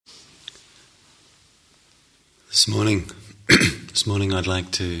This morning I'd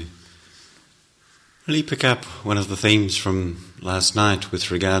like to really pick up one of the themes from last night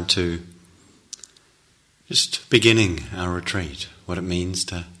with regard to just beginning our retreat, what it means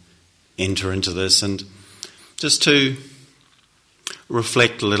to enter into this, and just to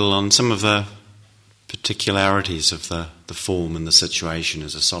reflect a little on some of the particularities of the form and the situation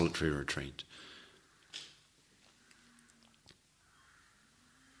as a solitary retreat.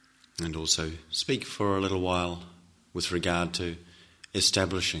 And also speak for a little while with regard to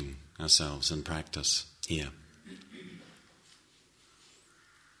establishing ourselves in practice here.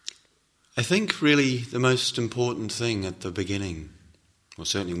 I think really the most important thing at the beginning, or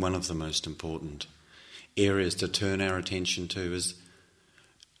certainly one of the most important areas to turn our attention to, is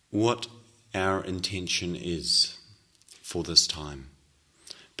what our intention is for this time.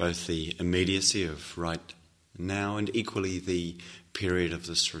 Both the immediacy of right now and equally the period of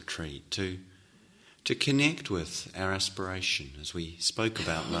this retreat, to connect with our aspiration, as we spoke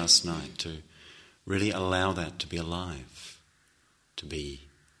about last night, to really allow that to be alive, to be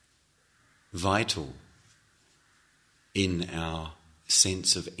vital in our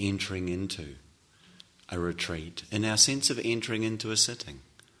sense of entering into a retreat, in our sense of entering into a sitting,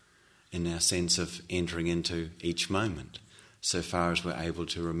 in our sense of entering into each moment, so far as we're able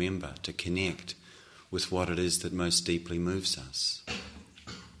to remember, to connect with what it is that most deeply moves us.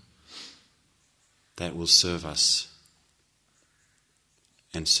 That will serve us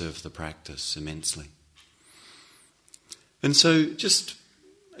and serve the practice immensely. And so just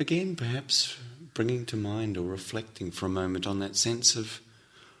again perhaps bringing to mind or reflecting for a moment on that sense of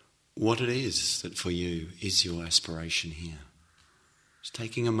what it is that for you is your aspiration here. Just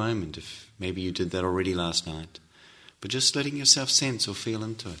taking a moment, if maybe you did that already last night, but just letting yourself sense or feel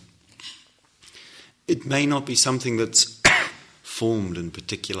into it. It may not be something that's formed in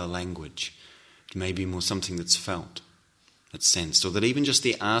particular language. It may be more something that's felt, that's sensed, or that even just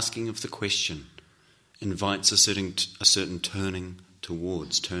the asking of the question invites a certain turning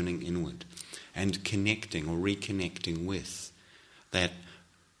towards, turning inward, and connecting or reconnecting with that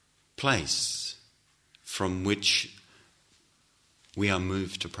place from which we are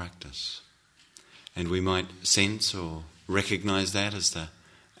moved to practice. And we might sense or recognize that as the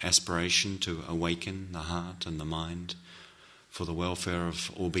aspiration to awaken the heart and the mind for the welfare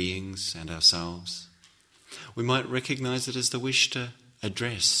of all beings and ourselves. We might recognize it as the wish to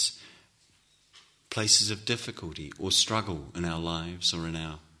address places of difficulty or struggle in our lives or in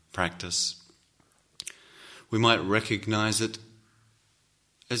our practice. We might recognize it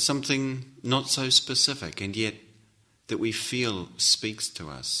as something not so specific and yet that we feel speaks to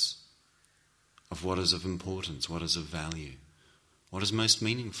us of what is of importance, what is of value, what is most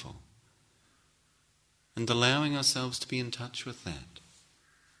meaningful, and allowing ourselves to be in touch with that.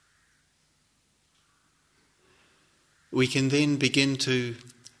 We can then begin to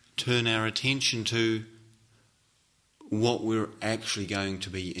turn our attention to what we're actually going to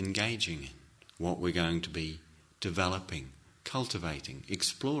be engaging in, what we're going to be developing, cultivating,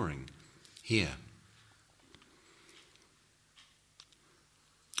 exploring here.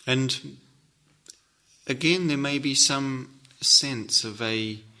 And again, there may be some sense of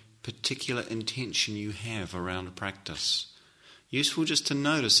a particular intention you have around a practice. Useful just to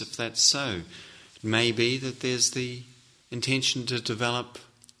notice if that's so. It may be that there's the intention to develop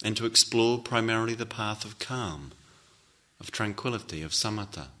and to explore primarily the path of calm, of tranquility, of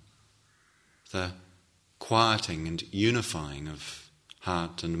samatha, the quieting and unifying of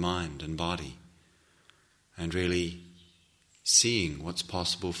heart and mind and body, and really seeing what's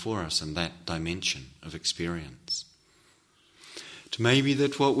possible for us in that dimension of experience. It may be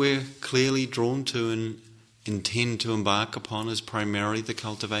that what we're clearly drawn to and intend to embark upon is primarily the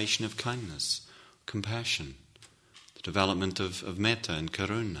cultivation of kindness, compassion, the development of metta and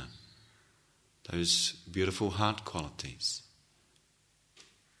karuna, those beautiful heart qualities.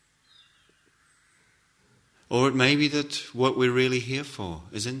 Or it may be that what we're really here for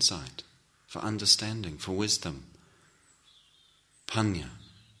is insight, for understanding, for wisdom, panya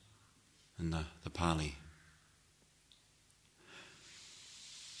in the Pali.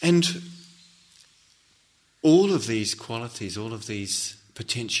 And all of these qualities, all of these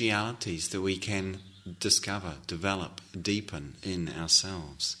potentialities that we can discover, develop, deepen in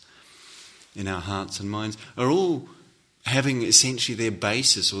ourselves, in our hearts and minds, are all having essentially their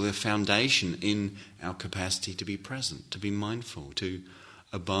basis or their foundation in our capacity to be present, to be mindful, to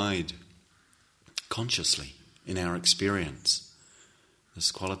abide consciously in our experience.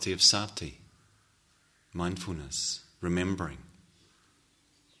 This quality of sati, mindfulness, remembering.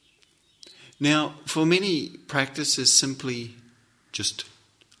 Now, for many, practice is simply just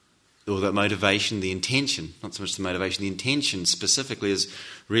or the motivation, the intention, not so much the motivation, the intention specifically is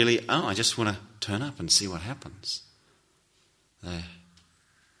really, I just want to turn up and see what happens.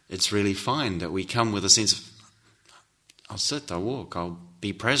 It's really fine that we come with a sense of, I'll sit, I'll walk, I'll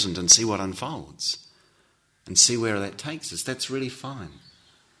be present and see what unfolds and see where that takes us. That's really fine.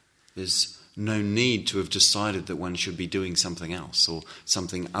 There's no need to have decided that one should be doing something else or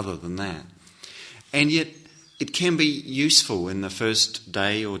something other than that. And yet it can be useful in the first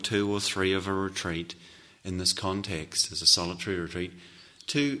day or two or three of a retreat, in this context as a solitary retreat,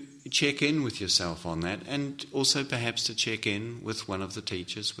 to check in with yourself on that, and also perhaps to check in with one of the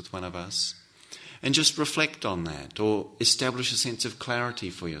teachers, with one of us, and just reflect on that, or establish a sense of clarity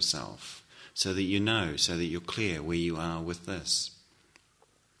for yourself so that you know, so that you're clear where you are with this.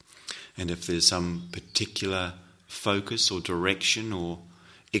 And if there's some particular focus or direction or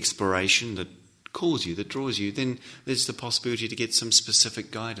exploration that calls you, that draws you, then there's the possibility to get some specific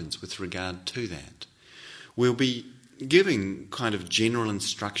guidance with regard to that. We'll be giving kind of general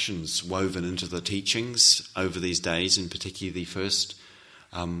instructions woven into the teachings over these days, in particular the first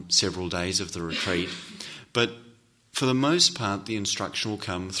several days of the retreat. But for the most part, the instruction will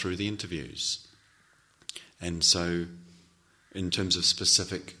come through the interviews. And so in terms of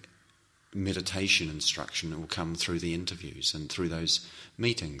specific meditation instruction, it will come through the interviews and through those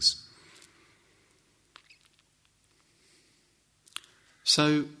meetings.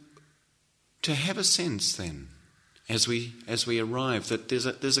 So to have a sense then, as we arrive, that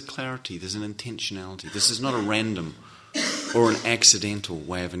there's a clarity, there's an intentionality. This is not a random or an accidental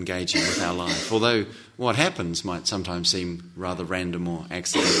way of engaging with our life. Although what happens might sometimes seem rather random or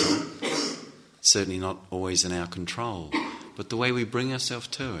accidental, certainly not always in our control. But the way we bring ourselves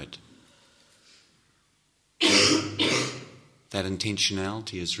to it, that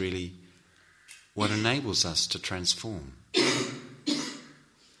intentionality is really what enables us to transform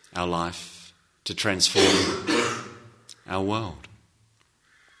our life, to transform our world.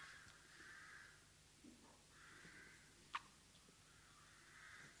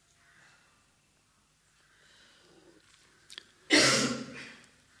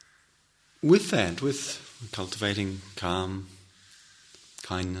 With that, with cultivating calm,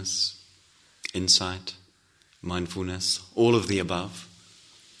 kindness, insight, mindfulness, all of the above,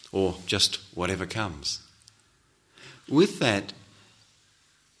 or just whatever comes. With that,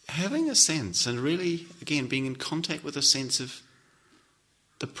 having a sense, and really, again, being in contact with a sense of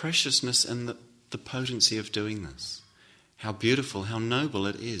the preciousness and the potency of doing this. How beautiful, how noble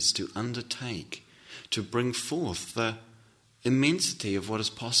it is to undertake, to bring forth the immensity of what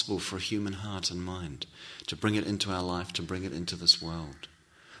is possible for a human heart and mind, to bring it into our life, to bring it into this world.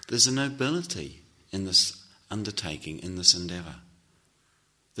 There's a nobility in this undertaking, in this endeavour,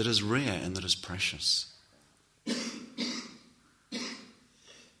 that is rare and that is precious.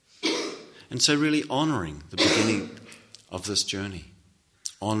 And so really honouring the beginning of this journey,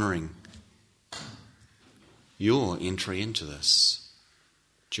 honouring your entry into this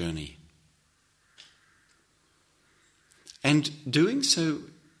journey. And doing so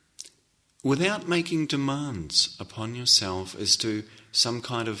without making demands upon yourself as to some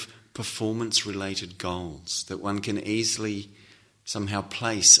kind of performance-related goals that one can easily somehow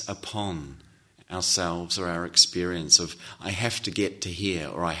place upon ourselves or our experience of, I have to get to here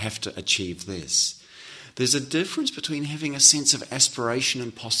or I have to achieve this. There's a difference between having a sense of aspiration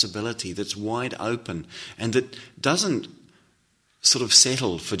and possibility that's wide open and that doesn't sort of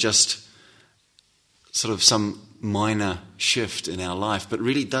settle for just sort of some minor shift in our life, but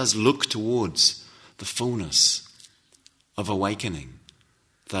really does look towards the fullness of awakening,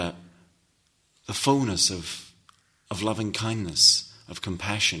 the fullness of loving kindness, of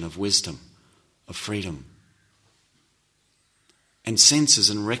compassion, of wisdom, of freedom, and senses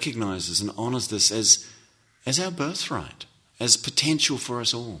and recognises and honours this as our birthright, as potential for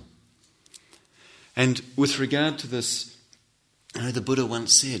us all. And with regard to this, the Buddha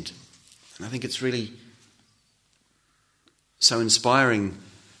once said, and I think it's really so inspiring,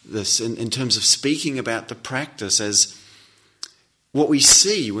 this in terms of speaking about the practice as what we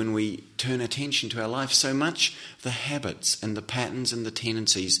see when we turn attention to our life, so much the habits and the patterns and the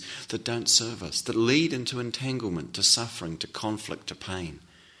tendencies that don't serve us, that lead into entanglement, to suffering, to conflict, to pain.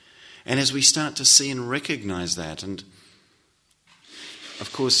 And as we start to see and recognise that, and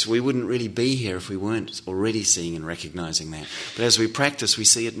of course we wouldn't really be here if we weren't already seeing and recognising that, but as we practice we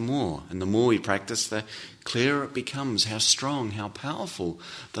see it more, and the more we practice the clearer it becomes how strong, how powerful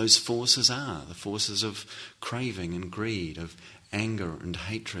those forces are, the forces of craving and greed, of anger and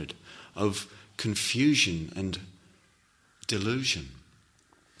hatred, of confusion and delusion.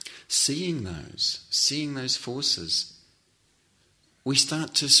 Seeing those forces we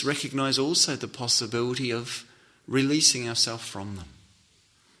start to recognise also the possibility of releasing ourselves from them,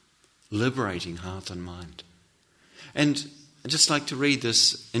 liberating heart and mind. And I'd just like to read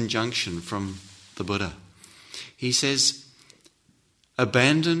this injunction from the Buddha. He says,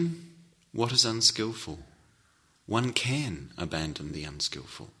 abandon what is unskillful. One can abandon the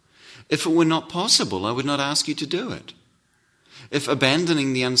unskillful. If it were not possible, I would not ask you to do it. If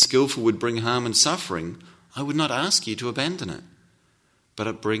abandoning the unskillful would bring harm and suffering, I would not ask you to abandon it. But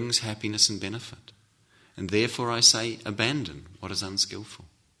it brings happiness and benefit. And therefore I say, abandon what is unskillful.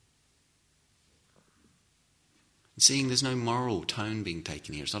 Seeing there's no moral tone being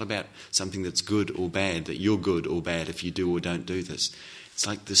taken here. It's not about something that's good or bad, that you're good or bad if you do or don't do this. It's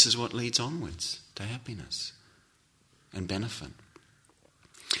like this is what leads onwards to happiness and benefit.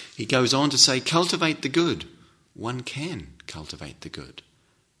 He goes on to say, cultivate the good. One can cultivate the good.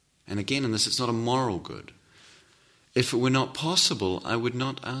 And again, in this, it's not a moral good. If it were not possible, I would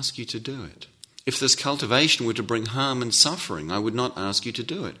not ask you to do it. If this cultivation were to bring harm and suffering, I would not ask you to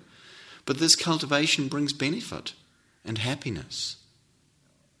do it. But this cultivation brings benefit and happiness.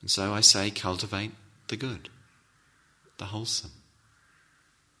 And so I say, cultivate the good, the wholesome.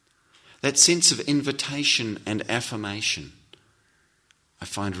 That sense of invitation and affirmation I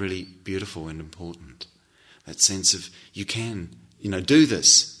find really beautiful and important. That sense of you can, do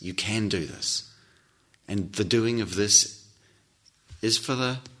this, you can do this. And the doing of this is for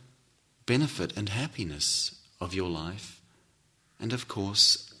the benefit and happiness of your life and, of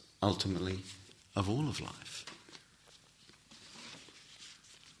course, ultimately of all of life.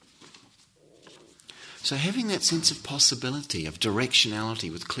 So having that sense of possibility, of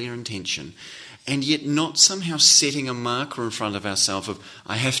directionality with clear intention, and yet not somehow setting a marker in front of ourselves of,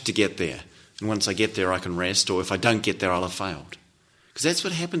 I have to get there, and once I get there I can rest, or if I don't get there I'll have failed. Because that's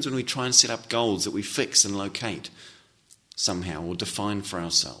what happens when we try and set up goals that we fix and locate somehow or define for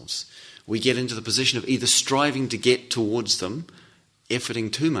ourselves. We get into the position of either striving to get towards them,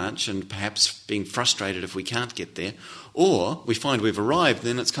 efforting too much and perhaps being frustrated if we can't get there, or we find we've arrived,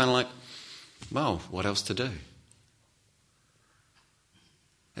 then it's kind of like, well, what else to do?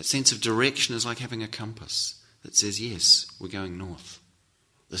 That sense of direction is like having a compass that says, yes, we're going north.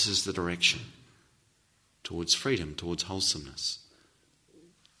 This is the direction towards freedom, towards wholesomeness.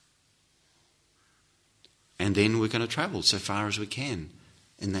 And then we're going to travel so far as we can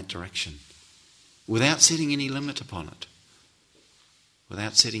in that direction without setting any limit upon it.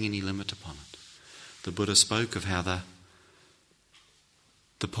 Without setting any limit upon it. The Buddha spoke of how the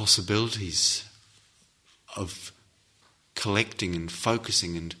possibilities of collecting and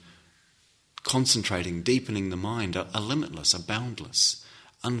focusing and concentrating, deepening the mind are limitless, are boundless,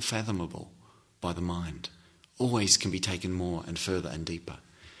 unfathomable by the mind. Always can be taken more and further and deeper.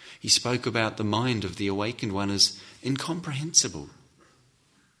 He spoke about the mind of the awakened one as incomprehensible,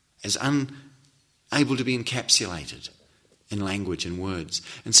 as unable to be encapsulated in language and words.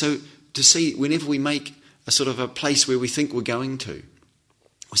 And so to see whenever we make a sort of a place where we think we're going to,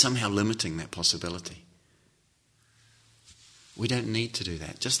 we're somehow limiting that possibility. We don't need to do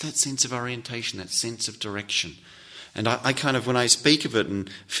that. Just that sense of orientation, that sense of direction. And I kind of, when I speak of it and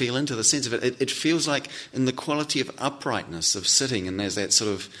feel into the sense of it, it feels like in the quality of uprightness of sitting, and there's that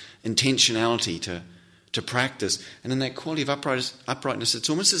sort of intentionality to practice. And in that quality of uprightness, it's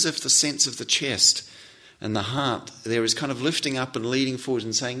almost as if the sense of the chest and the heart there is kind of lifting up and leading forward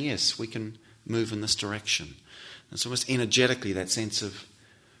and saying, yes, we can move in this direction. It's almost energetically that sense of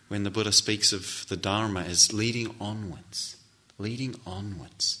when the Buddha speaks of the Dharma as leading onwards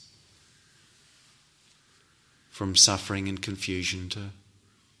from suffering and confusion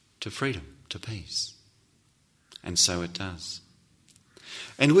to freedom, to peace. And so it does.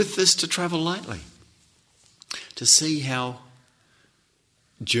 And with this, to travel lightly, to see how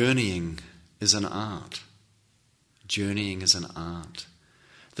journeying is an art. Journeying is an art.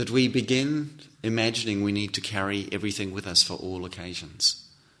 That we begin imagining we need to carry everything with us for all occasions.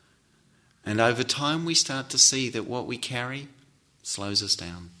 And over time we start to see that what we carry slows us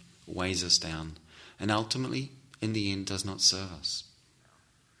down, weighs us down, and ultimately, in the end, does not serve us.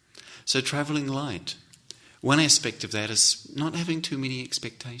 So travelling light, one aspect of that is not having too many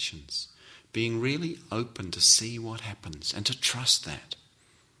expectations, being really open to see what happens and to trust that.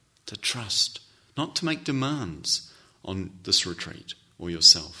 To trust, not to make demands on this retreat or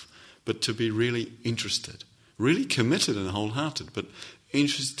yourself, but to be really interested, really committed and wholehearted, but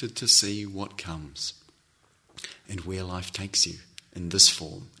interested to see what comes and where life takes you in this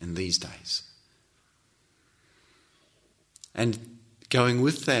form, in these days. And going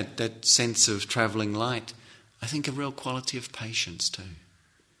with that sense of travelling light, I think a real quality of patience too.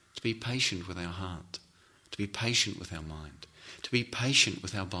 To be patient with our heart, to be patient with our mind. to be patient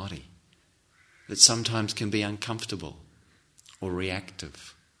with our body, that sometimes can be uncomfortable or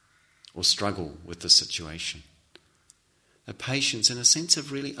reactive or struggle with the situation. A patience in a sense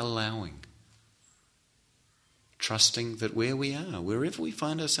of really allowing, trusting that where we are, wherever we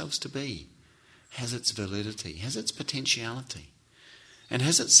find ourselves to be, has its validity, has its potentiality, and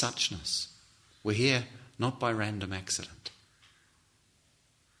has its suchness. We're here not by random accident.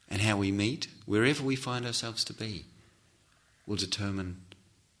 And how we meet, wherever we find ourselves to be, will determine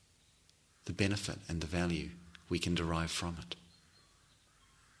the benefit and the value we can derive from it.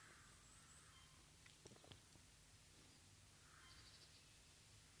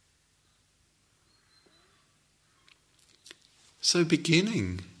 So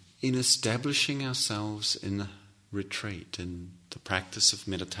beginning in establishing ourselves in retreat, in the practice of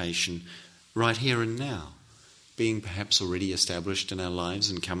meditation, right here and now, being perhaps already established in our lives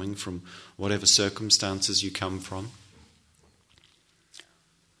and coming from whatever circumstances you come from,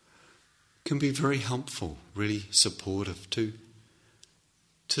 can be very helpful, really supportive to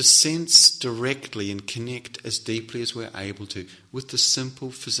sense directly and connect as deeply as we're able to with the simple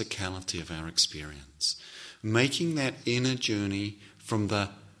physicality of our experience. Making that inner journey from the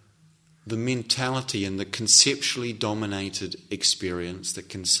mentality and the conceptually dominated experience that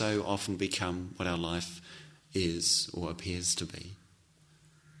can so often become what our life is or appears to be.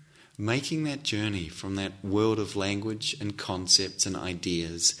 Making that journey from that world of language and concepts and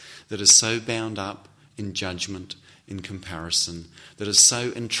ideas that is so bound up in judgment, in comparison, that is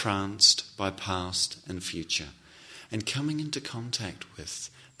so entranced by past and future, and coming into contact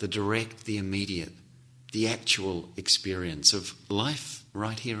with the direct, the immediate, the actual experience of life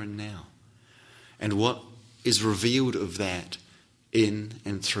right here and now, and what is revealed of that in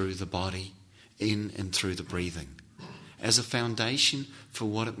and through the body, in and through the breathing, as a foundation for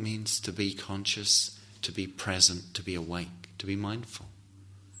what it means to be conscious, to be present, to be awake, to be mindful,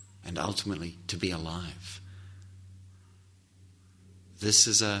 and ultimately to be alive. This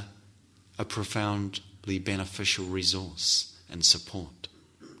is a profoundly beneficial resource and support.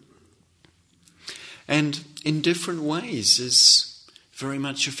 And in different ways is very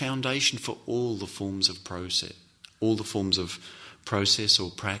much a foundation for all the forms of process or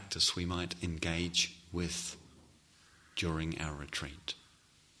practice we might engage with during our retreat.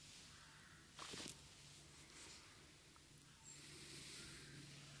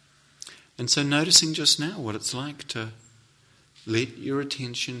 And so noticing just now what it's like to let your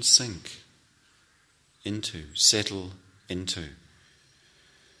attention sink into, settle into,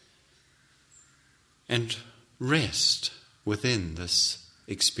 and rest within this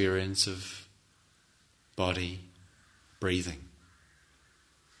experience of body, breathing.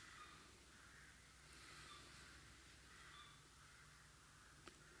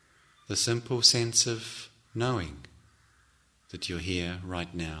 The simple sense of knowing that you're here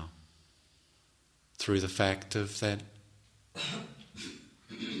right now through the fact of that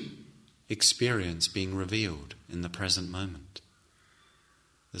experience being revealed in the present moment.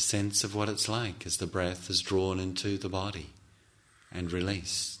 The sense of what it's like as the breath is drawn into the body and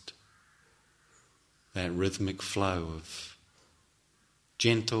released. That rhythmic flow of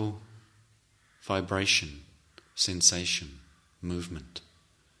gentle vibration, sensation, movement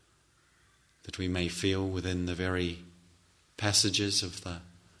that we may feel within the very passages of the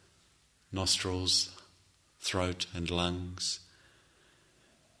nostrils, throat and lungs,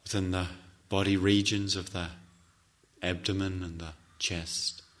 within the body regions of the abdomen and the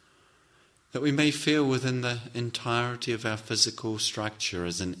chest, that we may feel within the entirety of our physical structure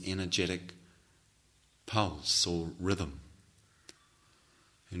as an energetic pulse or rhythm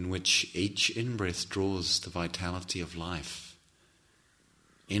in which each in-breath draws the vitality of life,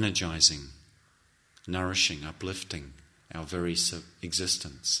 energizing, nourishing, uplifting our very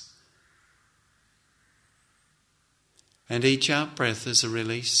existence. And each out-breath is a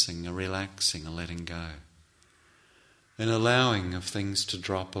releasing, a relaxing, a letting go, an allowing of things to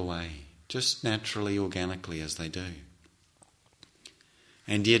drop away, just naturally, organically as they do.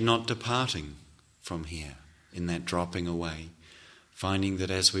 And yet not departing from here in that dropping away, finding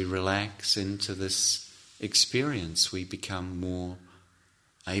that as we relax into this experience, we become more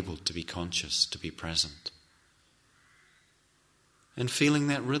able to be conscious, to be present. And feeling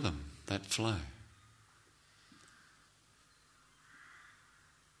that rhythm, that flow.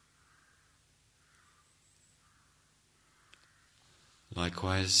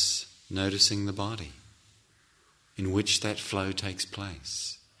 Likewise, noticing the body in which that flow takes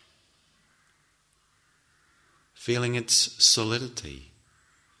place. Feeling its solidity,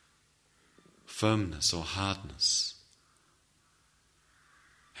 firmness or hardness.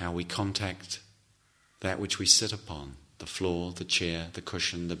 How we contact that which we sit upon, the floor, the chair, the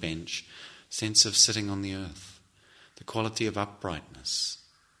cushion, the bench, sense of sitting on the earth, the quality of uprightness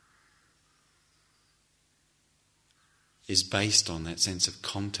is based on that sense of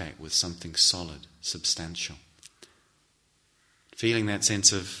contact with something solid, substantial. Feeling that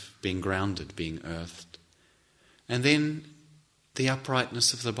sense of being grounded, being earthed. And then the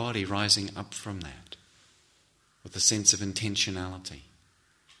uprightness of the body rising up from that, with a sense of intentionality,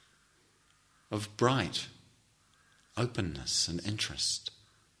 of bright openness and interest.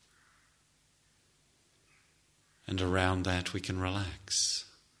 And around that we can relax,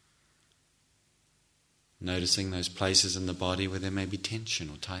 noticing those places in the body where there may be tension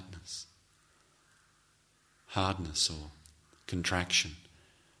or tightness, hardness or contraction,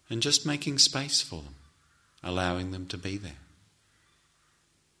 and just making space for them, allowing them to be there.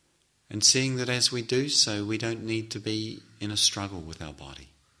 And seeing that as we do so, we don't need to be in a struggle with our body.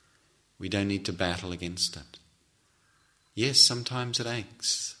 We don't need to battle against it. Yes, sometimes it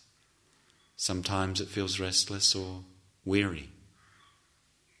aches. Sometimes it feels restless or weary.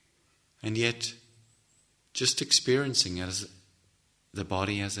 And yet, just experiencing it as the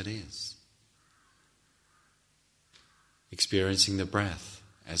body as it is. Experiencing the breath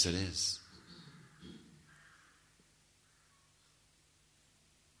as it is.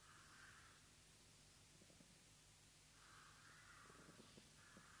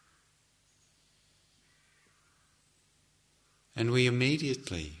 And we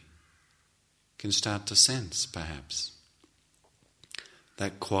immediately can start to sense, perhaps,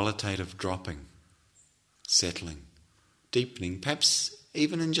 that qualitative dropping, settling, deepening, perhaps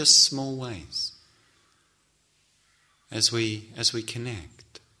even in just small ways. As we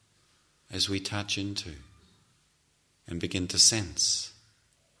connect, as we touch into and begin to sense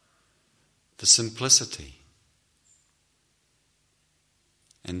the simplicity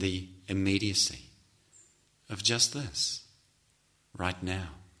and the immediacy of just this, right now,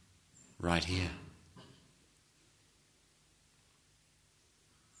 right here.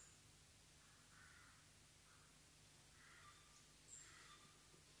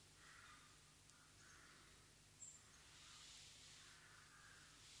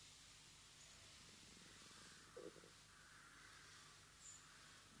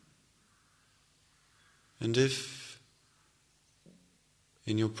 And if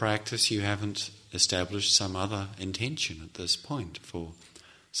in your practice you haven't established some other intention at this point for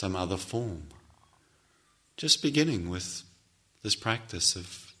some other form, just beginning with this practice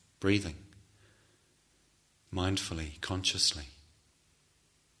of breathing mindfully, consciously,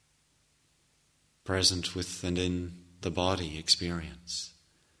 present with and in the body experience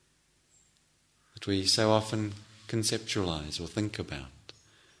that we so often conceptualize or think about,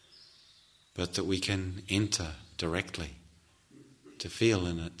 but that we can enter directly to feel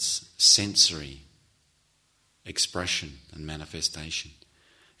in its sensory expression and manifestation,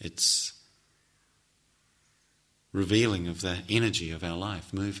 its revealing of the energy of our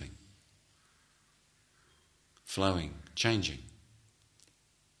life moving, flowing, changing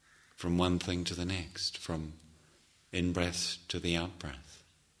from one thing to the next, from in-breath to the out-breath,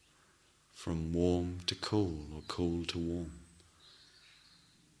 from warm to cool or cool to warm.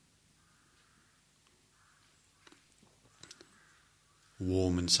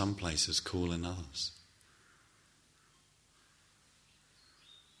 Warm in some places, cool in others.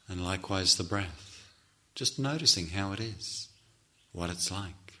 And likewise the breath, just noticing how it is, what it's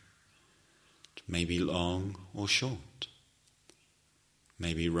like. It may be long or short,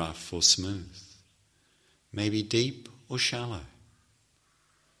 maybe rough or smooth, maybe deep or shallow.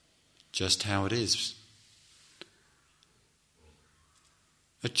 Just how it is.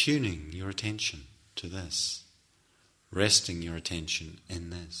 Attuning your attention to this. Resting your attention in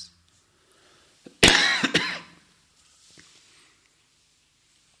this.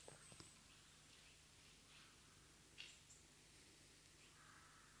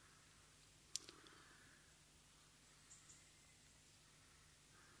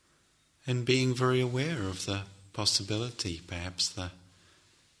 And being very aware of the possibility, perhaps the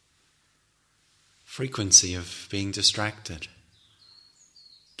frequency of being distracted,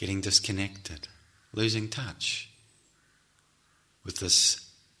 getting disconnected, losing touch with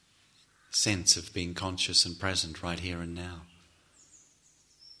this sense of being conscious and present right here and now.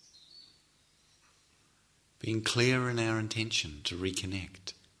 Being clear in our intention to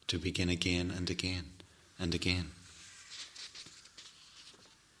reconnect, to begin again and again and again.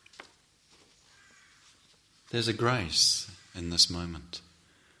 There's a grace in this moment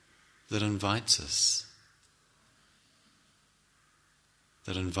that invites us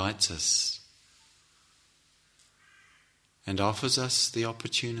and offers us the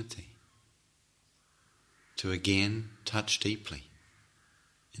opportunity to again touch deeply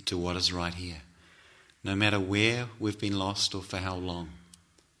into what is right here, no matter where we've been lost or for how long,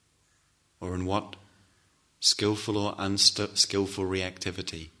 or in what skillful or unskillful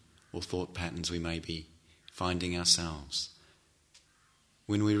reactivity or thought patterns we may be finding ourselves.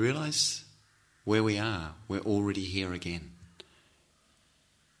 When we realize where we are, we're already here again.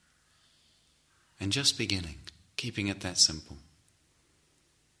 And just beginning, keeping it that simple.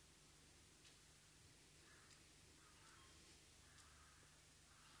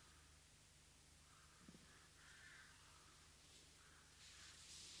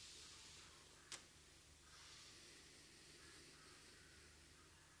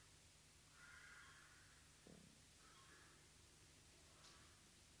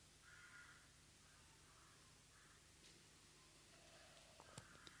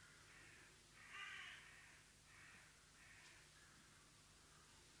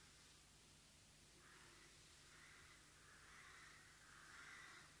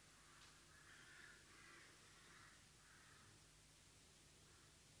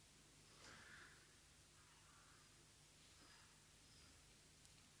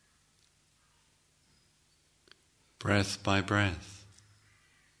 Breath by breath,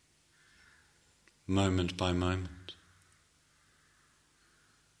 moment by moment.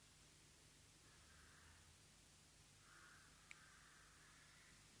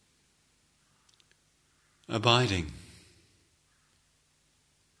 Abiding,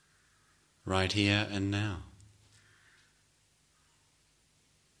 right here and now.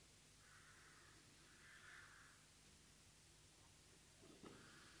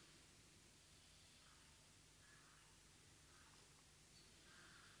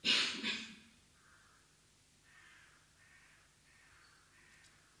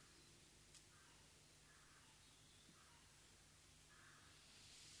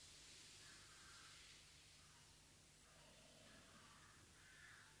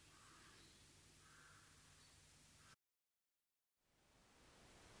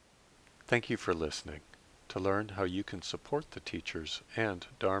 Thank you for listening. To learn how you can support the teachers and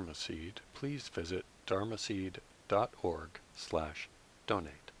Dharma Seed, please visit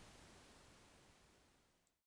dharmaseed.org/donate.